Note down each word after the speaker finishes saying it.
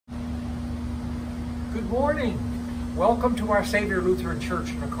Good morning. Welcome to our Savior Lutheran Church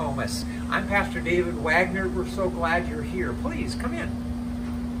in Nokomis. I'm Pastor David Wagner. We're so glad you're here. Please come in.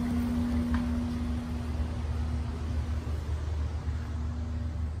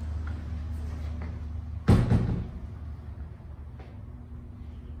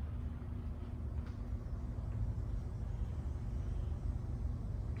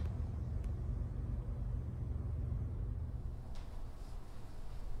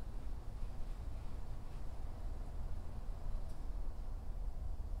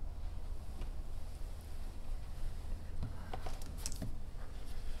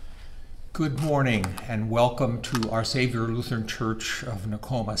 Good morning and welcome to our Savior Lutheran Church of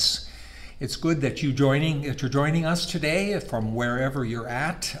Nokomis. It's good that you're joining us today from wherever you're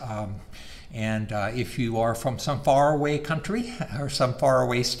at. If you are from some faraway country or some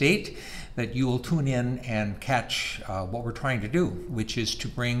faraway state, that you will tune in and catch what we're trying to do, which is to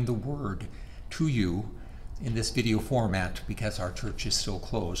bring the Word to you in this video format because our church is still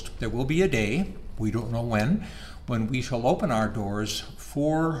closed. There will be a day, we don't know when we shall open our doors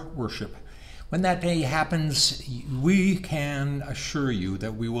for worship. When that day happens, we can assure you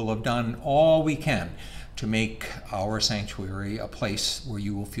that we will have done all we can to make our sanctuary a place where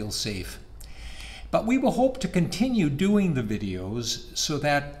you will feel safe. But we will hope to continue doing the videos so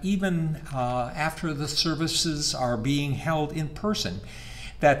that even after the services are being held in person,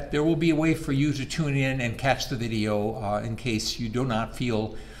 that there will be a way for you to tune in and catch the video in case you do not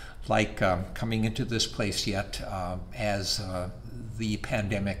feel like coming into this place yet as the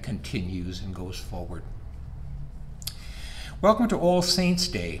pandemic continues and goes forward. Welcome to All Saints'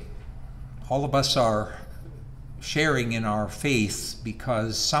 Day. All of us are sharing in our faith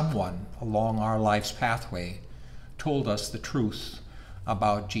because someone along our life's pathway told us the truth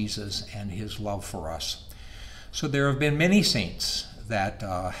about Jesus and his love for us. So there have been many saints that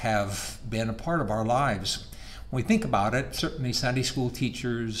have been a part of our lives. When we think about it, certainly Sunday school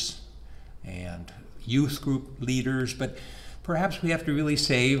teachers and youth group leaders, but perhaps we have to really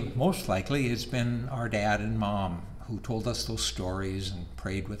say, most likely, it's been our dad and mom who told us those stories and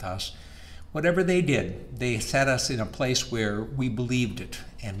prayed with us. Whatever they did, they set us in a place where we believed it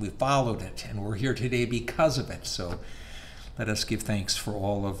and we followed it, and we're here today because of it. So let us give thanks for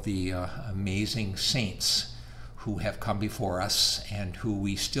all of the amazing saints who have come before us and who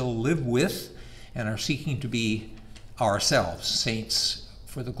we still live with and are seeking to be ourselves, saints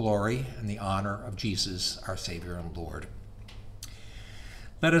for the glory and the honor of Jesus, our Savior and Lord.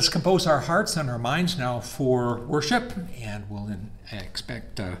 Let us compose our hearts and our minds now for worship, and we'll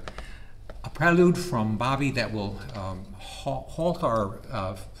expect a prelude from Bobby that will halt our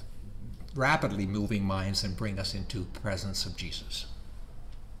rapidly moving minds and bring us into the presence of Jesus.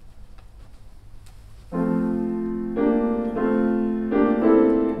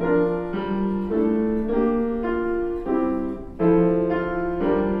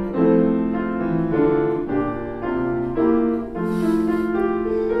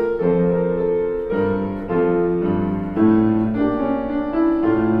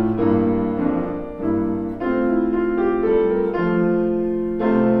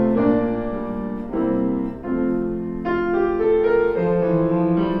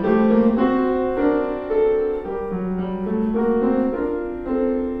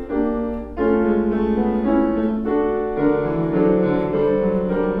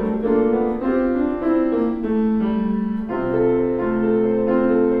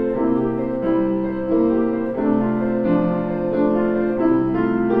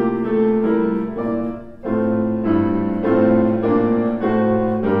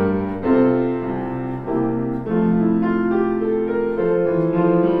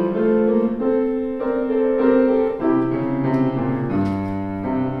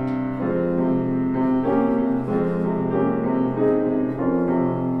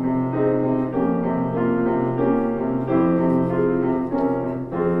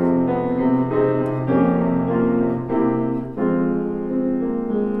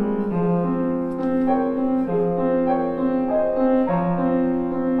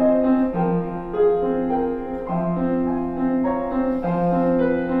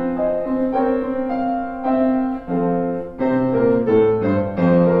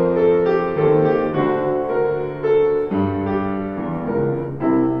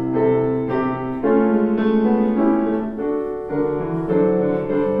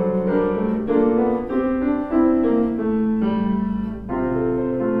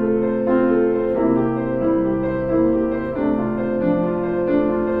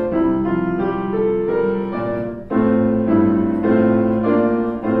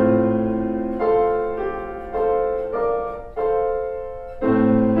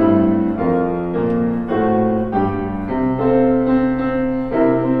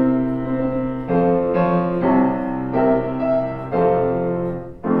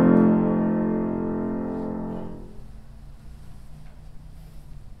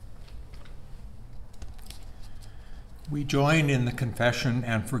 We join in the confession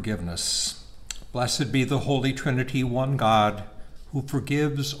and forgiveness. Blessed be the Holy Trinity, one God, who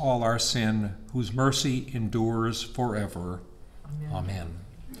forgives all our sin, whose mercy endures forever. Amen. Amen.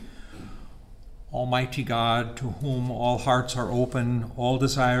 Almighty God, to whom all hearts are open, all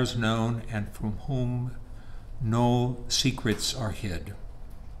desires known, and from whom no secrets are hid,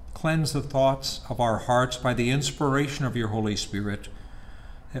 cleanse the thoughts of our hearts by the inspiration of your Holy Spirit,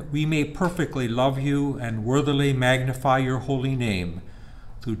 that we may perfectly love you and worthily magnify your holy name,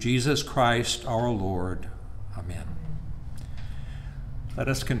 through Jesus Christ our Lord. Amen. Let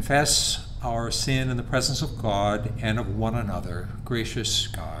us confess our sin in the presence of God and of one another. Gracious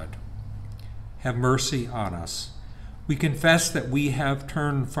God, have mercy on us. We confess that we have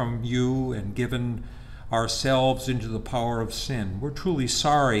turned from you and given ourselves into the power of sin. We're truly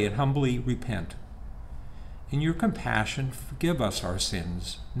sorry and humbly repent. In your compassion, forgive us our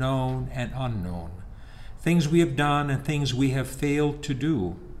sins, known and unknown, things we have done and things we have failed to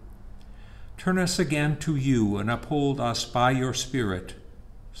do. Turn us again to you and uphold us by your Spirit,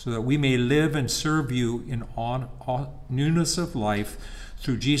 so that we may live and serve you in newness of life,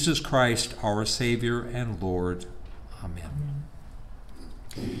 through Jesus Christ, our Savior and Lord. Amen.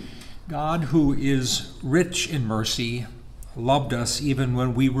 God, who is rich in mercy, loved us even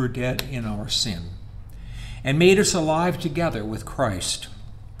when we were dead in our sin, and made us alive together with Christ.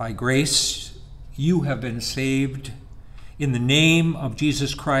 By grace, you have been saved. In the name of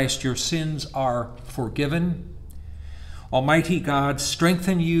Jesus Christ, your sins are forgiven. Almighty God,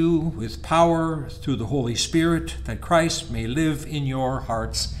 strengthen you with power through the Holy Spirit, that Christ may live in your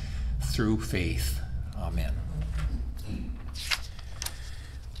hearts through faith. Amen.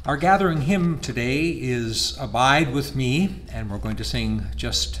 Our gathering hymn today is Abide With Me, and we're going to sing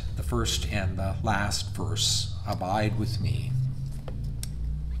just the first and the last verse, Abide With Me.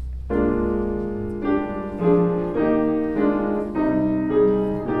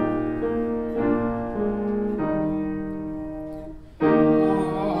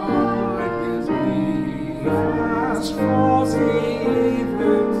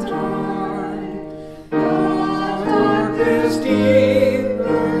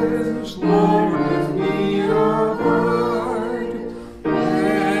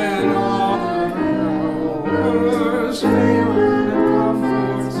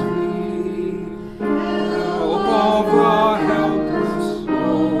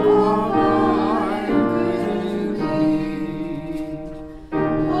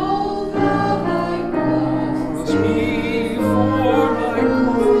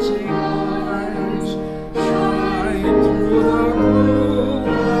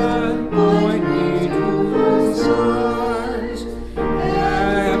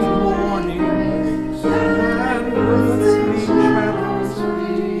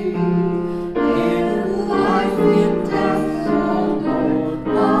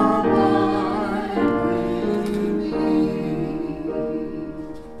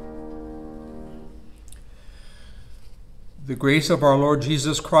 The grace of our Lord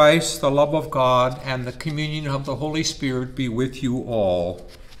Jesus Christ, the love of God, and the communion of the Holy Spirit be with you all.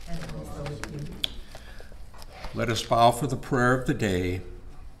 And also with you. Let us bow for the prayer of the day.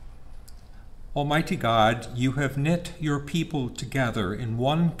 Almighty God, you have knit your people together in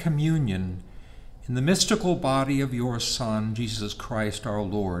one communion in the mystical body of your Son, Jesus Christ our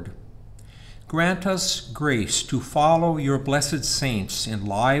Lord. Grant us grace to follow your blessed saints in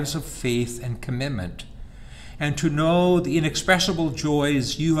lives of faith and commitment, and to know the inexpressible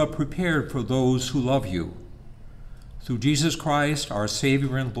joys you have prepared for those who love you. Through Jesus Christ, our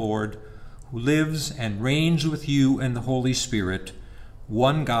Savior and Lord, who lives and reigns with you in the Holy Spirit,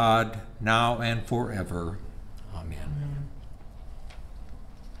 one God, now and forever. Amen. Amen.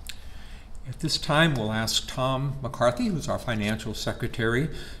 At this time, we'll ask Tom McCarthy, who's our financial secretary,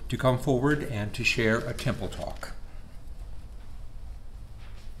 to come forward and to share a temple talk.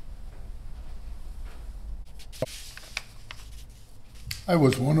 I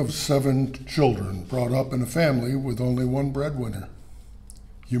was one of 7 children brought up in a family with only one breadwinner.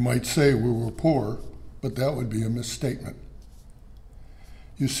 You might say we were poor, but that would be a misstatement.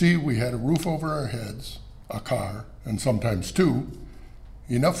 You see, we had a roof over our heads, a car, and sometimes 2,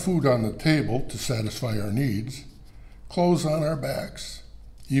 enough food on the table to satisfy our needs, clothes on our backs,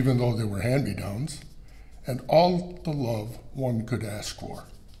 even though they were hand-me-downs, and all the love one could ask for.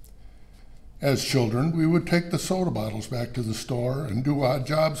 As children, we would take the soda bottles back to the store and do odd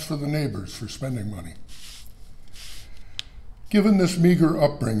jobs for the neighbors for spending money. Given this meager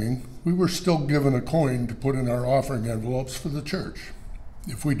upbringing, we were still given a coin to put in our offering envelopes for the church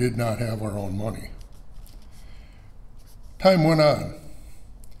if we did not have our own money. Time went on.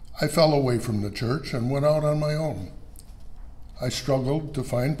 I fell away from the church and went out on my own, I struggled to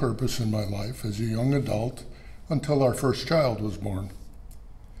find purpose in my life as a young adult until our first child was born.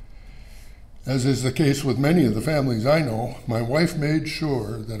 As is the case with many of the families I know, my wife made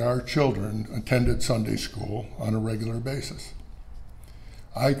sure that our children attended Sunday school on a regular basis.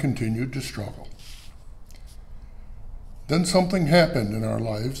 I continued to struggle. Then something happened in our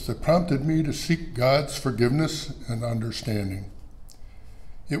lives that prompted me to seek God's forgiveness and understanding.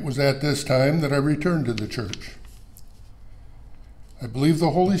 It was at this time that I returned to the church. I believe the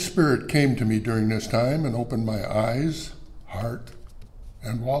Holy Spirit came to me during this time and opened my eyes, heart,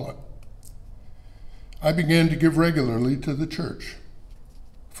 and wallet. I began to give regularly to the church,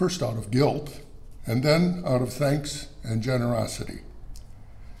 first out of guilt, and then out of thanks and generosity.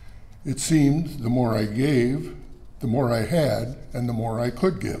 It seemed the more I gave, the more I had, and the more I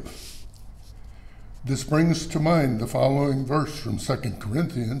could give. This brings to mind the following verse from 2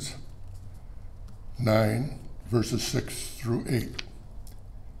 Corinthians 9, verses 6 through 8.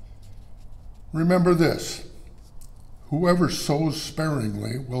 Remember this, whoever sows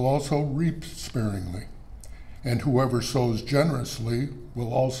sparingly will also reap sparingly, and whoever sows generously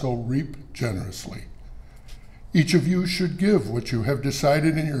will also reap generously. Each of you should give what you have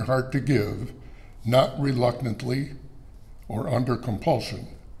decided in your heart to give, not reluctantly or under compulsion,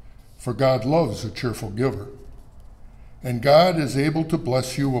 for God loves a cheerful giver. And God is able to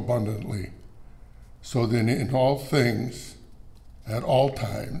bless you abundantly, so that in all things, at all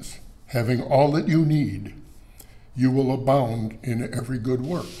times, having all that you need, you will abound in every good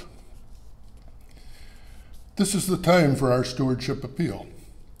work. This is the time for our stewardship appeal.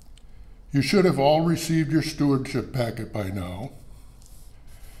 You should have all received your stewardship packet by now.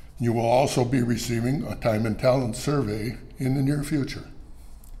 You will also be receiving a time and talent survey in the near future.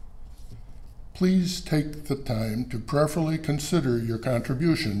 Please take the time to prayerfully consider your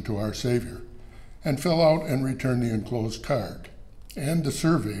contribution to our Savior and fill out and return the enclosed card and the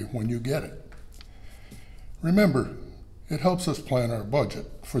survey when you get it. Remember, it helps us plan our budget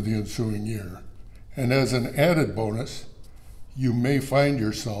for the ensuing year, and as an added bonus, you may find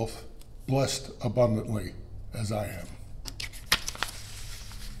yourself blessed abundantly as I am.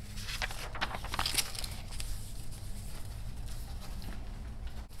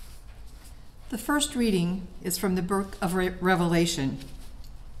 The first reading is from the book of Revelation.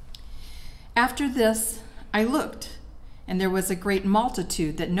 After this, I looked, and there was a great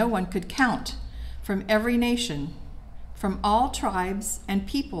multitude that no one could count, from every nation, from all tribes and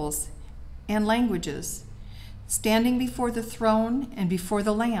peoples and languages, standing before the throne and before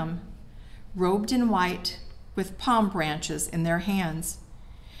the Lamb, robed in white, with palm branches in their hands.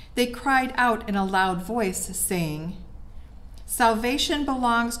 They cried out in a loud voice, saying, "Salvation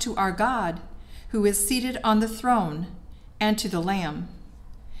belongs to our God, who is seated on the throne, and to the Lamb."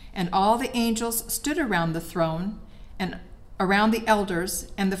 And all the angels stood around the throne, and around the elders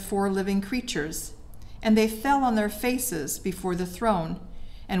and the 4 living creatures, and they fell on their faces before the throne,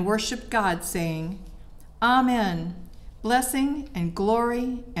 and worshiped God, saying, "Amen. Blessing and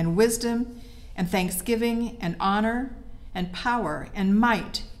glory and wisdom and thanksgiving and honor and power and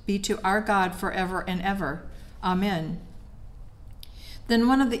might be to our God forever and ever. Amen." Then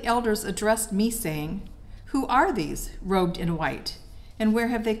one of the elders addressed me, saying, "Who are these robed in white, and where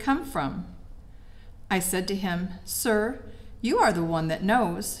have they come from?" I said to him, "Sir, you are the one that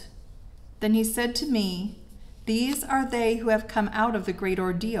knows." Then he said to me, "These are they who have come out of the great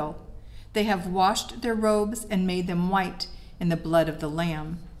ordeal. They have washed their robes and made them white in the blood of the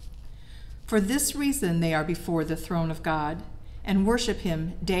Lamb. For this reason they are before the throne of God, and worship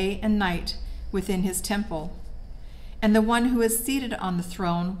him day and night within his temple. And the one who is seated on the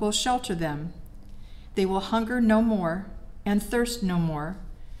throne will shelter them. They will hunger no more and thirst no more.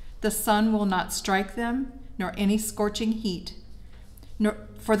 The sun will not strike them, nor any scorching heat.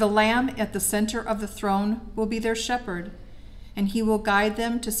 For the Lamb at the center of the throne will be their shepherd, and he will guide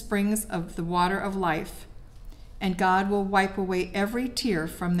them to springs of the water of life. And God will wipe away every tear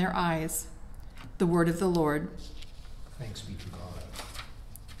from their eyes." The word of the Lord. Thanks be to God.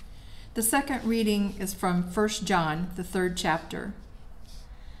 The second reading is from 1 John, the 3rd chapter.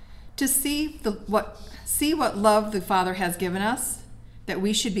 To see what love the Father has given us, that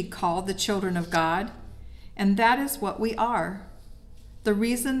we should be called the children of God, and that is what we are. The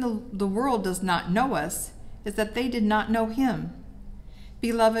reason the world does not know us is that they did not know him.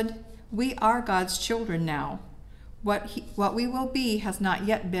 Beloved, we are God's children now. What we will be has not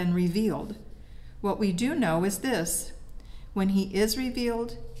yet been revealed. What we do know is this: when he is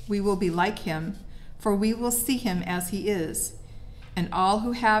revealed, we will be like him, for we will see him as he is. And all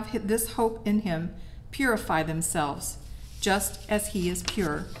who have this hope in him purify themselves, just as he is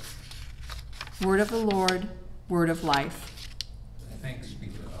pure. Word of the Lord, word of life.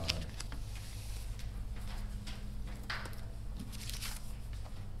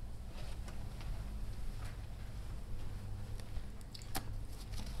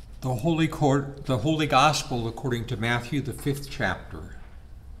 The Holy Gospel according to Matthew, the 5th chapter.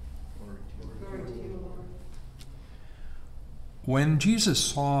 When Jesus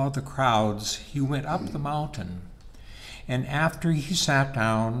saw the crowds, he went up the mountain, and after he sat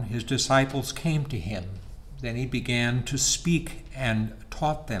down, his disciples came to him. Then he began to speak and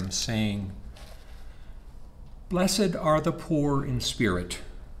taught them, saying, "Blessed are the poor in spirit,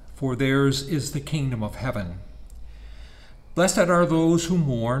 for theirs is the kingdom of heaven. Blessed are those who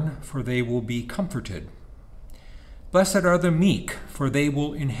mourn, for they will be comforted. Blessed are the meek, for they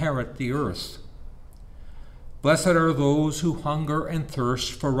will inherit the earth. Blessed are those who hunger and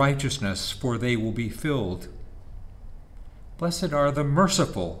thirst for righteousness, for they will be filled. Blessed are the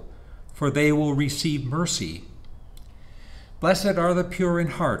merciful, for they will receive mercy. Blessed are the pure in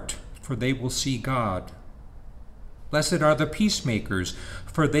heart, for they will see God. Blessed are the peacemakers,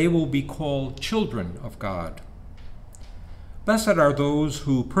 for they will be called children of God. Blessed are those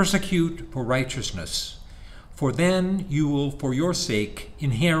who persecute for righteousness, for then you will, for your sake,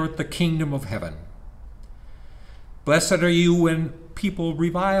 inherit the kingdom of heaven. Blessed are you when people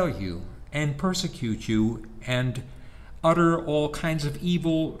revile you and persecute you and utter all kinds of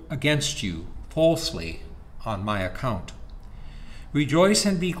evil against you falsely on my account. Rejoice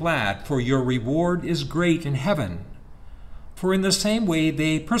and be glad, for your reward is great in heaven. For in the same way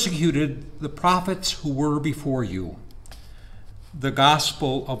they persecuted the prophets who were before you." The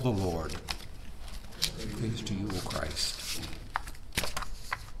Gospel of the Lord. Praise to you, O Christ.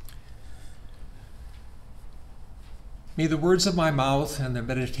 May the words of my mouth and the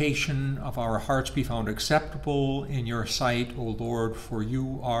meditation of our hearts be found acceptable in your sight, O Lord, for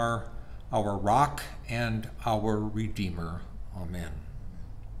you are our rock and our Redeemer. Amen.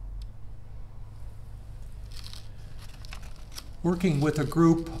 Working with a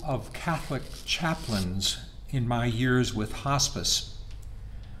group of Catholic chaplains in my years with hospice,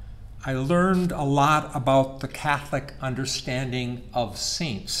 I learned a lot about the Catholic understanding of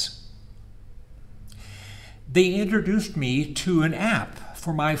saints. They introduced me to an app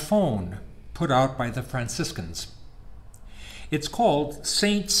for my phone put out by the Franciscans. It's called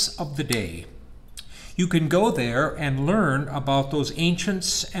Saints of the Day. You can go there and learn about those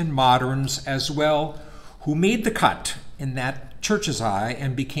ancients and moderns as well who made the cut in that church's eye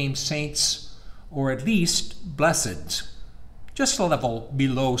and became saints, or at least blessed, just a level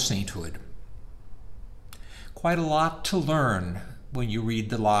below sainthood. Quite a lot to learn when you read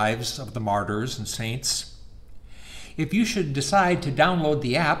the lives of the martyrs and saints. If you should decide to download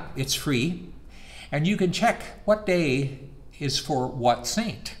the app, it's free, and you can check what day is for what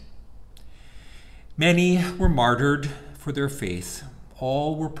saint. Many were martyred for their faith.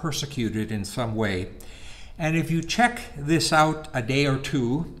 All were persecuted in some way. And if you check this out a day or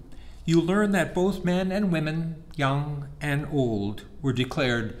two, you learn that both men and women, young and old, were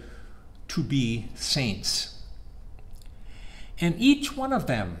declared to be saints. And each one of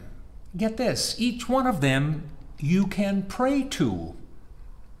them, get this, each one of them you can pray to.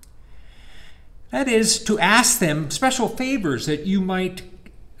 That is, to ask them special favors that you might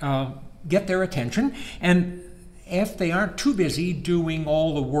get their attention, and if they aren't too busy doing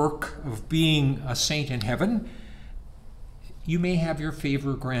all the work of being a saint in heaven, you may have your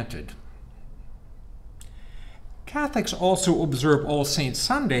favor granted. Catholics also observe All Saints'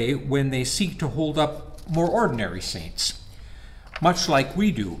 Sunday when they seek to hold up more ordinary saints, much like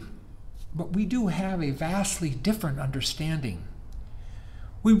we do. But we do have a vastly different understanding.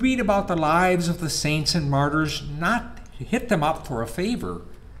 We read about the lives of the saints and martyrs not to hit them up for a favor,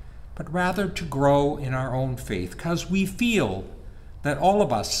 but rather to grow in our own faith, because we feel that all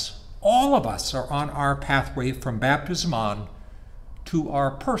of us are on our pathway from baptism on to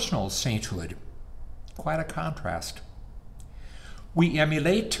our personal sainthood. Quite a contrast. We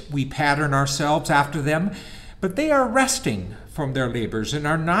emulate, we pattern ourselves after them, but they are resting from their labors and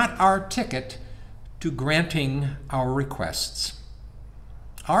are not our ticket to granting our requests.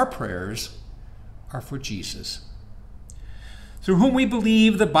 Our prayers are for Jesus, through whom we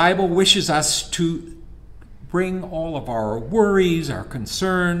believe the Bible wishes us to bring all of our worries, our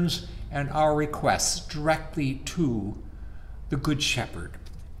concerns, and our requests directly to the Good Shepherd.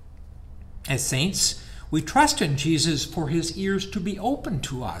 As saints, we trust in Jesus for his ears to be open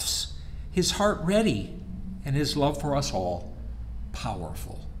to us, his heart ready, and his love for us all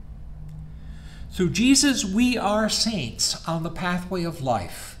powerful. Through Jesus, we are saints on the pathway of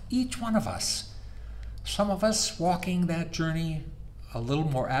life, each one of us. Some of us walking that journey a little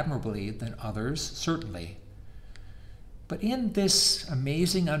more admirably than others, certainly. But in this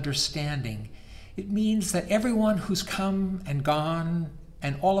amazing understanding, it means that everyone who's come and gone,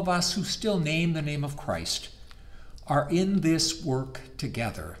 and all of us who still name the name of Christ, are in this work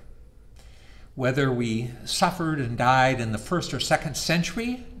together. Whether we suffered and died in the 1st or 2nd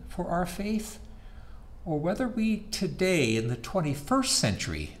century for our faith, or whether we today in the 21st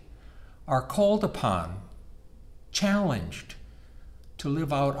century are called upon, challenged to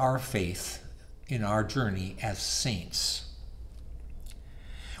live out our faith in our journey as saints.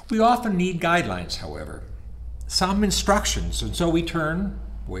 We often need guidelines, however, some instructions, and so we turn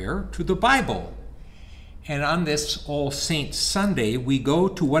where? To the Bible. And on this All Saints Sunday, we go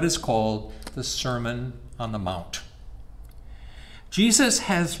to what is called the Sermon on the Mount. Jesus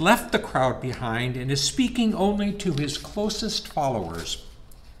has left the crowd behind and is speaking only to his closest followers.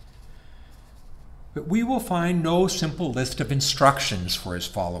 But we will find no simple list of instructions for his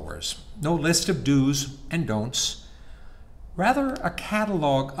followers, no list of do's and don'ts, rather a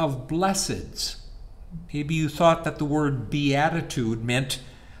catalog of blesseds. Maybe you thought that the word beatitude meant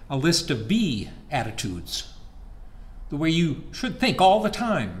a list of be attitudes, the way you should think all the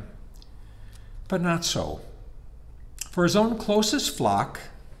time. But not so. For his own closest flock,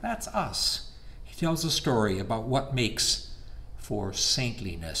 that's us, he tells a story about what makes for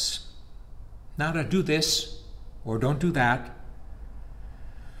saintliness. Not a do this or don't do that.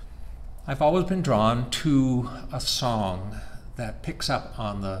 I've always been drawn to a song that picks up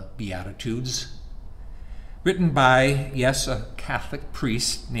on the Beatitudes, written by, yes, a Catholic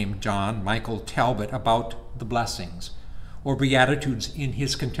priest named John Michael Talbot about the blessings, or Beatitudes in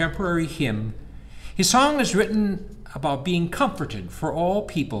his contemporary hymn. His song is written about being comforted for all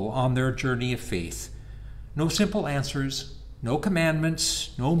people on their journey of faith. No simple answers, no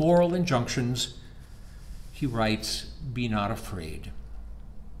commandments, no moral injunctions. He writes, "Be not afraid.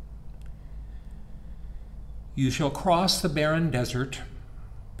 You shall cross the barren desert,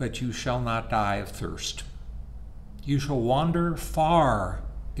 but you shall not die of thirst. You shall wander far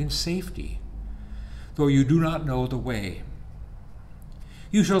in safety, though you do not know the way.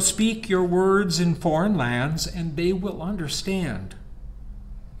 You shall speak your words in foreign lands, and they will understand.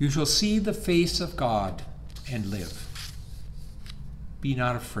 You shall see the face of God and live. Be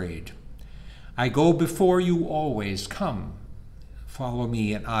not afraid. I go before you always. Come, follow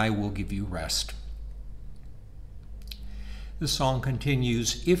me, and I will give you rest." The song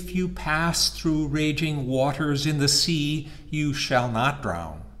continues, "If you pass through raging waters in the sea, you shall not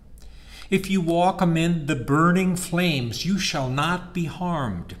drown. If you walk amid the burning flames, you shall not be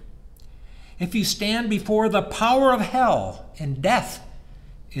harmed. If you stand before the power of hell and death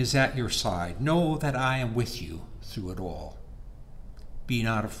is at your side, know that I am with you through it all. Be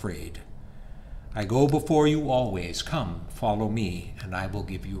not afraid. I go before you always. Come, follow me, and I will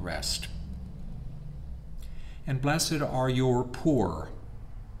give you rest. And blessed are your poor,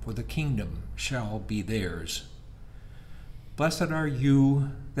 for the kingdom shall be theirs. Blessed are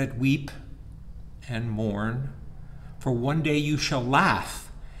you that weep and mourn, for one day you shall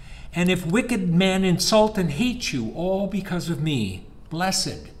laugh. And if wicked men insult and hate you, all because of me,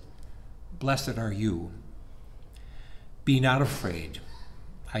 blessed are you. Be not afraid.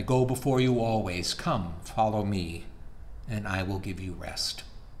 I go before you always. Come, follow me, and I will give you rest."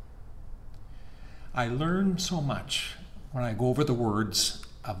 I learn so much when I go over the words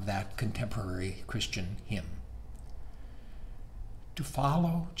of that contemporary Christian hymn. To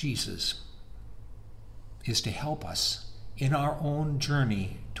follow Jesus is to help us in our own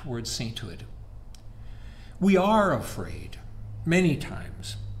journey towards sainthood. We are afraid many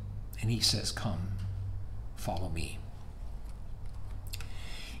times, and he says, "Come, follow me."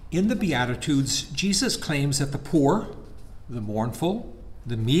 In the Beatitudes, Jesus claims that the poor, the mournful,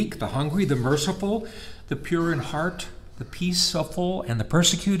 the meek, the hungry, the merciful, the pure in heart, the peaceful, and the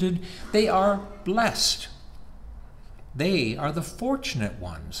persecuted, they are blessed. They are the fortunate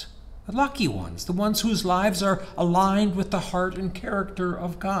ones, the lucky ones, the ones whose lives are aligned with the heart and character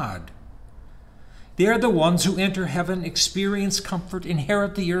of God. They are the ones who enter heaven, experience comfort,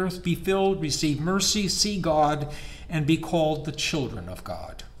 inherit the earth, be filled, receive mercy, see God, and be called the children of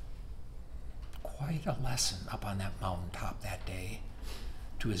God. Quite a lesson up on that mountaintop that day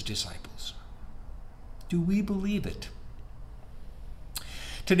to his disciples. Do we believe it?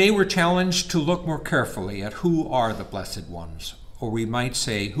 Today we're challenged to look more carefully at who are the blessed ones, or we might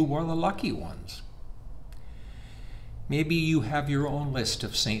say, who are the lucky ones? Maybe you have your own list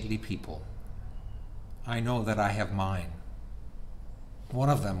of saintly people. I know that I have mine. One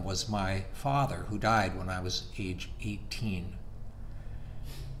of them was my father, who died when I was age 18.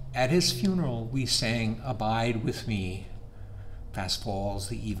 At his funeral, we sang "Abide with Me, Fast Falls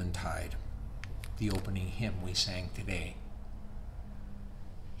the Eventide," the opening hymn we sang today.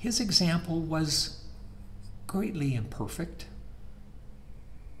 His example was greatly imperfect.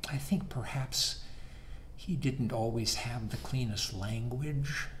 I think perhaps he didn't always have the cleanest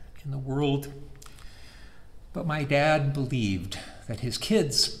language in the world. But my dad believed that his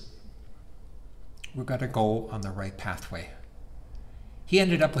kids were going to go on the right pathway. He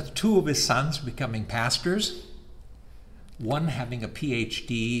ended up with 2 of his sons becoming pastors, one having a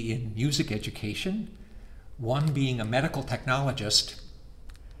PhD in music education, one being a medical technologist,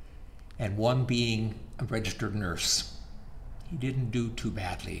 and one being a registered nurse. He didn't do too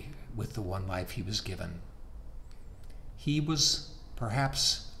badly with the one life he was given. He was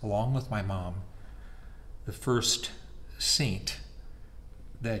perhaps, along with my mom, the first saint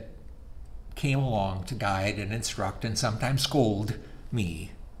that came along to guide and instruct and sometimes scold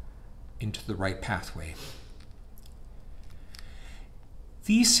me into the right pathway.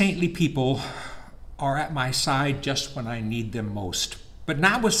 These saintly people are at my side just when I need them most, but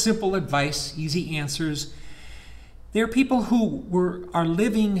not with simple advice, easy answers. They're people who are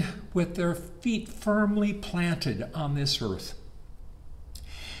living with their feet firmly planted on this earth.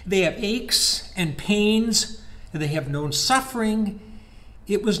 They have aches and pains, and they have known suffering.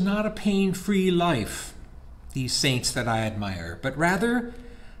 It was not a pain-free life, these saints that I admire, but rather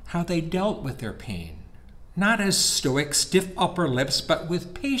how they dealt with their pain. Not as stoic, stiff upper lips, but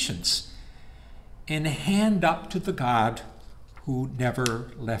with patience and a hand up to the God who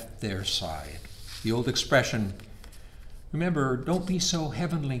never left their side. The old expression, remember, don't be so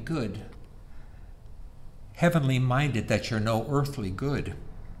heavenly good, heavenly minded that you're no earthly good.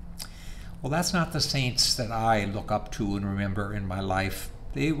 Well, that's not the saints that I look up to and remember in my life.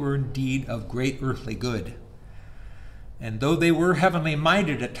 They were indeed of great earthly good. And though they were heavenly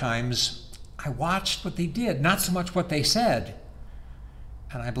minded at times, I watched what they did, not so much what they said.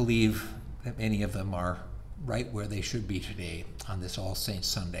 And I believe that many of them are right where they should be today on this All Saints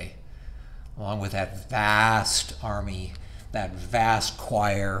Sunday, along with that vast army, that vast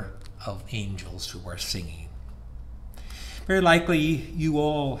choir of angels who are singing. Very likely you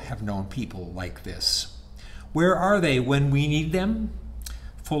all have known people like this. Where are they when we need them?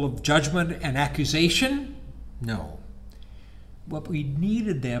 Full of judgment and accusation? No. But we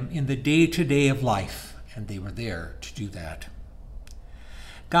needed them in the day-to-day of life, and they were there to do that.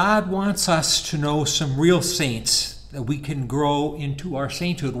 God wants us to know some real saints that we can grow into our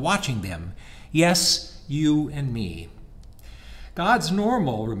sainthood watching them. Yes, you and me. God's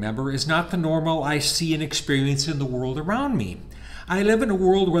normal, remember, is not the normal I see and experience in the world around me. I live in a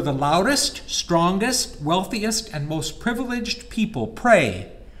world where the loudest, strongest, wealthiest, and most privileged people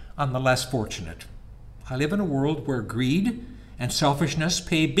prey on the less fortunate. I live in a world where greed and selfishness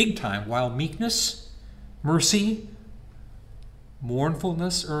pay big time, while meekness, mercy,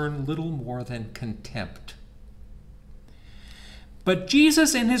 mournfulness earn little more than contempt. But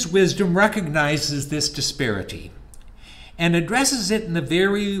Jesus in his wisdom recognizes this disparity and addresses it in the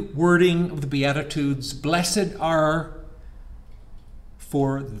very wording of the Beatitudes, "Blessed are,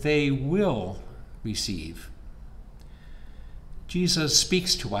 for they will receive." Jesus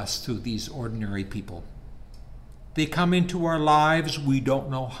speaks to us through these ordinary people. They come into our lives, we don't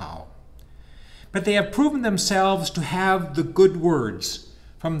know how. But they have proven themselves to have the good words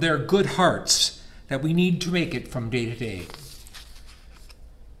from their good hearts that we need to make it from day to day.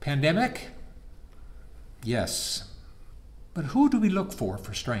 Pandemic? Yes. But who do we look for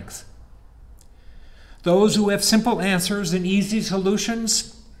strength? Those who have simple answers and easy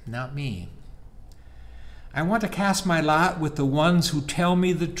solutions? Not me. I want to cast my lot with the ones who tell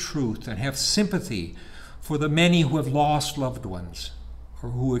me the truth and have sympathy for the many who have lost loved ones or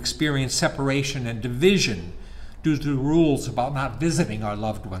who experience separation and division due to the rules about not visiting our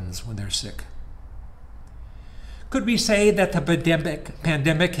loved ones when they're sick. Could we say that the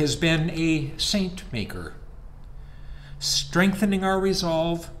pandemic has been a saint maker, strengthening our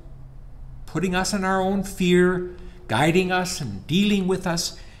resolve, putting us in our own fear, guiding us and dealing with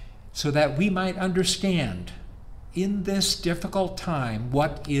us so that we might understand in this difficult time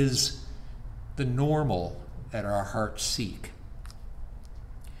what is the normal that our hearts seek.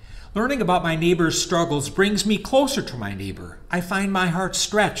 Learning about my neighbor's struggles brings me closer to my neighbor. I find my heart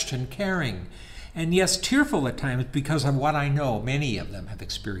stretched and caring, and yes, tearful at times because of what I know many of them have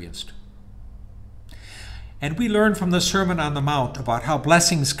experienced. And we learn from the Sermon on the Mount about how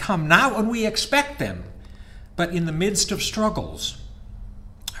blessings come not when we expect them, but in the midst of struggles.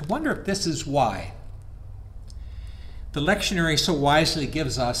 I wonder if this is why. The lectionary so wisely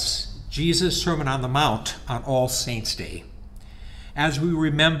gives us Jesus' Sermon on the Mount on All Saints' Day. As we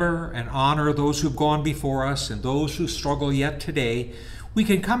remember and honor those who've gone before us and those who struggle yet today, we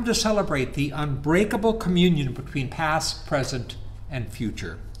can come to celebrate the unbreakable communion between past, present, and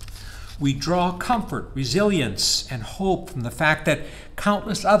future. We draw comfort, resilience, and hope from the fact that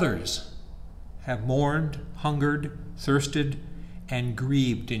countless others have mourned, hungered, thirsted, and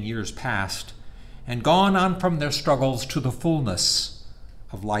grieved in years past, and gone on from their struggles to the fullness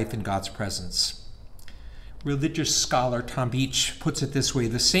of life in God's presence. Religious scholar Tom Beach puts it this way: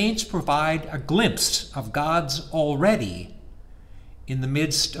 the saints provide a glimpse of God's already in the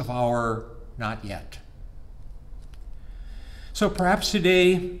midst of our not yet. So perhaps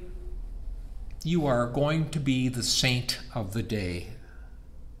today you are going to be the saint of the day,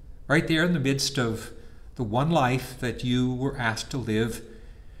 right there in the midst of the one life that you were asked to live.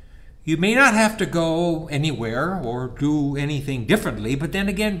 You may not have to go anywhere or do anything differently, but then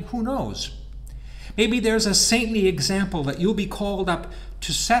again, who knows? Maybe there's a saintly example that you'll be called up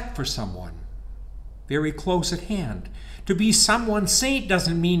to set for someone very close at hand. To be someone's saint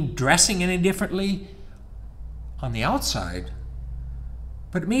doesn't mean dressing any differently on the outside,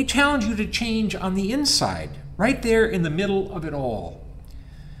 but it may challenge you to change on the inside, right there in the middle of it all.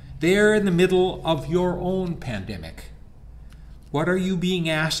 There in the middle of your own pandemic. What are you being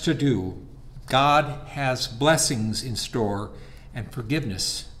asked to do? God has blessings in store and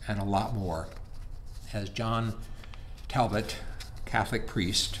forgiveness and a lot more. As John Talbot, Catholic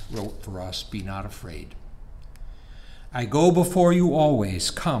priest, wrote for us, "Be not afraid. I go before you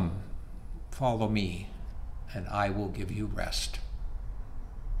always. Come, follow me, and I will give you rest."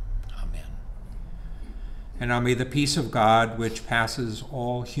 Amen. And now may the peace of God, which passes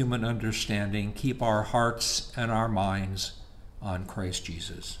all human understanding, keep our hearts and our minds on Christ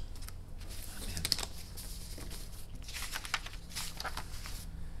Jesus. Amen.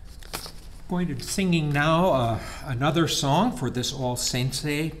 Going to be singing now another song for this All Saints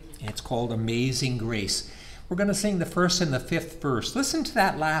Day. It's called Amazing Grace. We're going to sing the first and the fifth verse. Listen to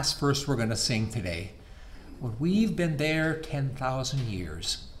that last verse we're going to sing today. When we've been there 10,000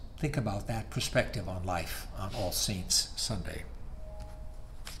 years, think about that perspective on life on All Saints Sunday.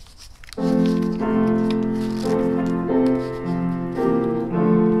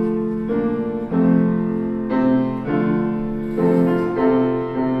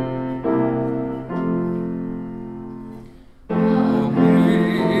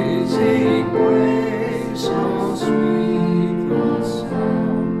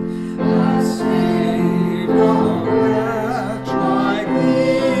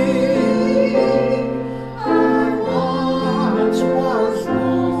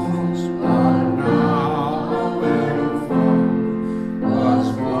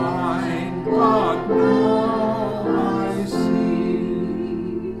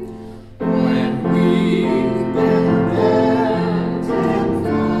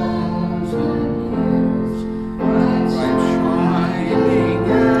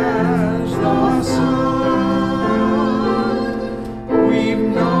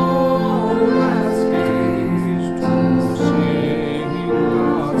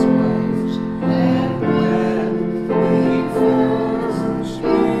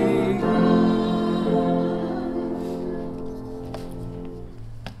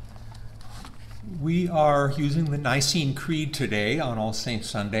 Using the Nicene Creed today on All Saints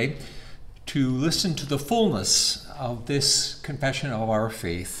Sunday to listen to the fullness of this confession of our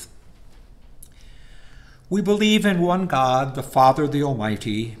faith. We believe in one God, the Father, the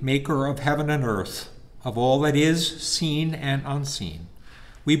Almighty, maker of heaven and earth, of all that is seen and unseen.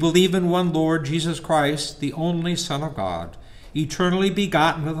 We believe in one Lord Jesus Christ, the only Son of God, eternally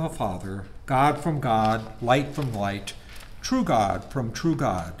begotten of the Father, God from God, light from light, true God from true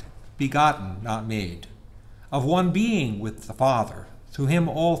God, begotten, not made. Of one being with the Father, through him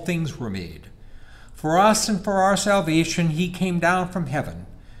all things were made. For us and for our salvation he came down from heaven,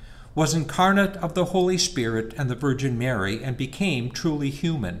 was incarnate of the Holy Spirit and the Virgin Mary, and became truly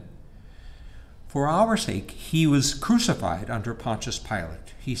human. For our sake he was crucified under Pontius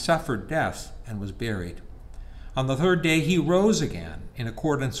Pilate. He suffered death and was buried. On the third day he rose again in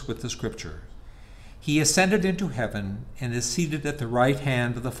accordance with the Scripture. He ascended into heaven and is seated at the right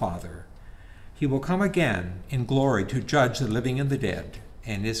hand of the Father. He will come again in glory to judge the living and the dead,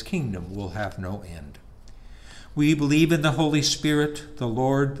 and his kingdom will have no end. We believe in the Holy Spirit, the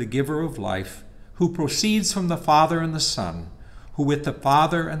Lord, the giver of life, who proceeds from the Father and the Son, who with the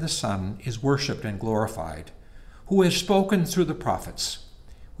Father and the Son is worshipped and glorified, who has spoken through the prophets.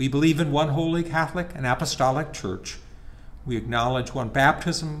 We believe in one holy Catholic and Apostolic Church. We acknowledge one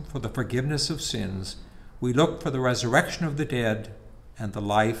baptism for the forgiveness of sins. We look for the resurrection of the dead and the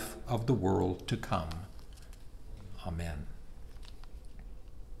life of the world to come. Amen.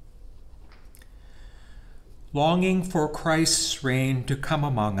 Longing for Christ's reign to come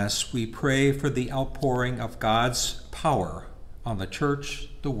among us, we pray for the outpouring of God's power on the church,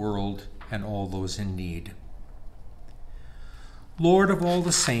 the world, and all those in need. Lord of all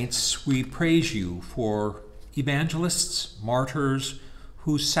the saints, we praise you for evangelists, martyrs,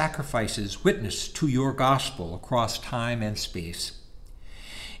 whose sacrifices witness to your gospel across time and space.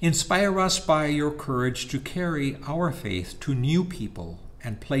 Inspire us by your courage to carry our faith to new people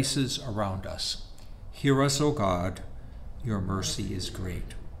and places around us. Hear us, O God, your mercy is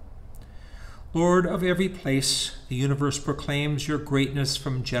great. Lord of every place, the universe proclaims your greatness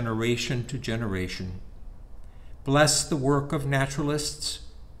from generation to generation. Bless the work of naturalists,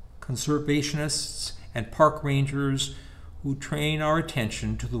 conservationists, and park rangers who train our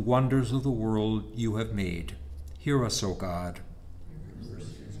attention to the wonders of the world you have made. Hear us, O God.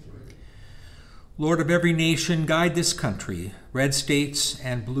 Lord of every nation, guide this country, red states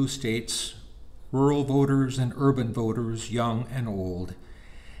and blue states, rural voters and urban voters, young and old,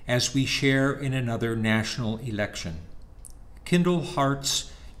 as we share in another national election. Kindle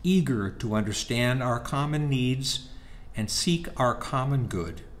hearts eager to understand our common needs and seek our common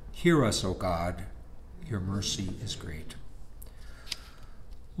good. Hear us, O God, your mercy is great.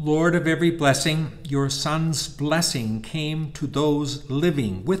 Lord of every blessing, your Son's blessing came to those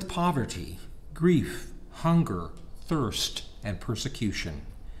living with poverty, grief, hunger, thirst, and persecution.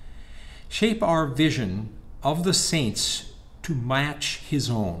 Shape our vision of the saints to match his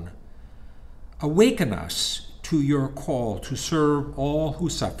own. Awaken us to your call to serve all who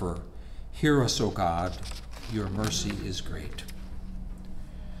suffer. Hear us, O God, your mercy is great.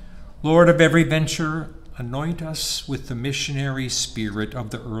 Lord of every venture, anoint us with the missionary spirit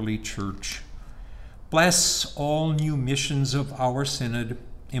of the early church. Bless all new missions of our synod.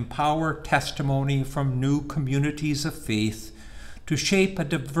 Empower testimony from new communities of faith to shape a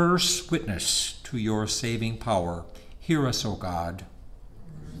diverse witness to your saving power. Hear us, O God.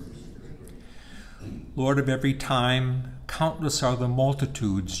 Lord of every time, countless are the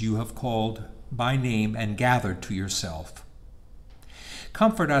multitudes you have called by name and gathered to yourself.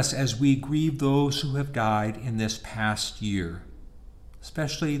 Comfort us as we grieve those who have died in this past year,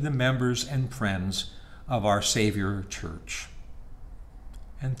 especially the members and friends of our Savior Church.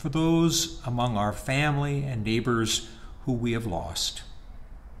 And for those among our family and neighbors who we have lost,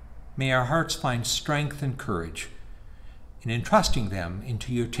 may our hearts find strength and courage in entrusting them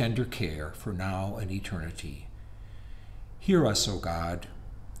into your tender care for now and eternity. Hear us, O God,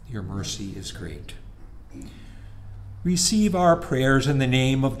 your mercy is great. Receive our prayers in the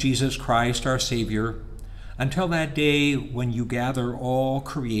name of Jesus Christ, our Savior, until that day when you gather all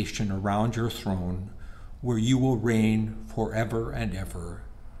creation around your throne, where you will reign forever and ever.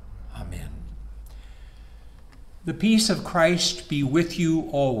 Amen. The peace of Christ be with you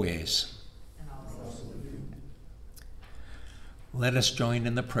always. Let us join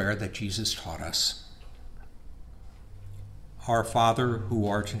in the prayer that Jesus taught us. Our Father, who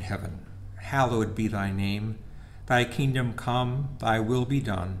art in heaven, hallowed be thy name. Thy kingdom come, thy will be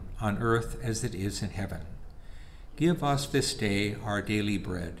done, on earth as it is in heaven. Give us this day our daily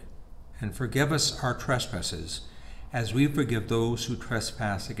bread, and forgive us our trespasses, as we forgive those who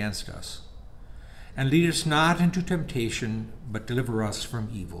trespass against us. And lead us not into temptation, but deliver us from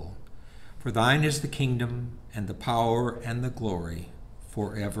evil. For thine is the kingdom, and the power, and the glory,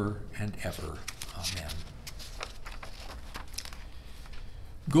 forever and ever. Amen.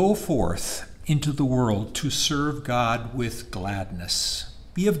 Go forth into the world to serve God with gladness.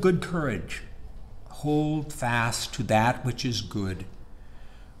 Be of good courage. Hold fast to that which is good.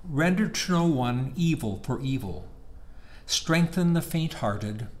 Render to no one evil for evil. Strengthen the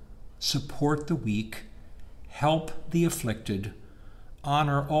faint-hearted. Support the weak. Help the afflicted.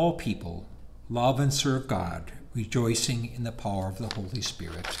 Honor all people. Love and serve God, rejoicing in the power of the Holy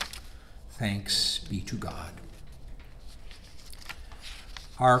Spirit. Thanks be to God.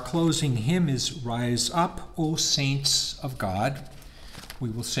 Our closing hymn is Rise Up, O Saints of God. We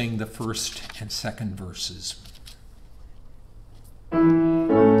will sing the first and second verses.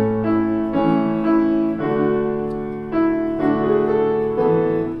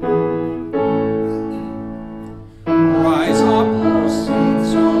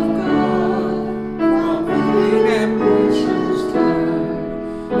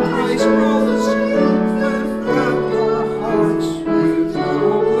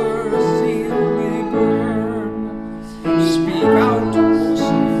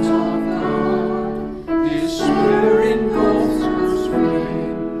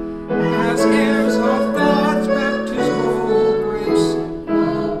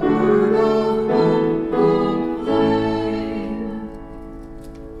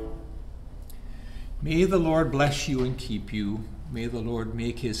 May the Lord bless you and keep you. May the Lord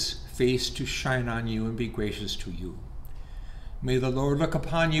make his face to shine on you and be gracious to you. May the Lord look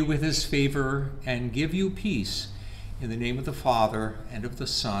upon you with his favor and give you peace. In the name of the Father, and of the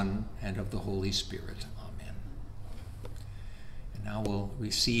Son, and of the Holy Spirit. Amen. Now we'll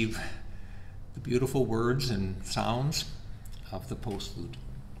receive the beautiful words and sounds of the postlude.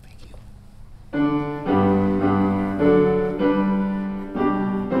 Thank you.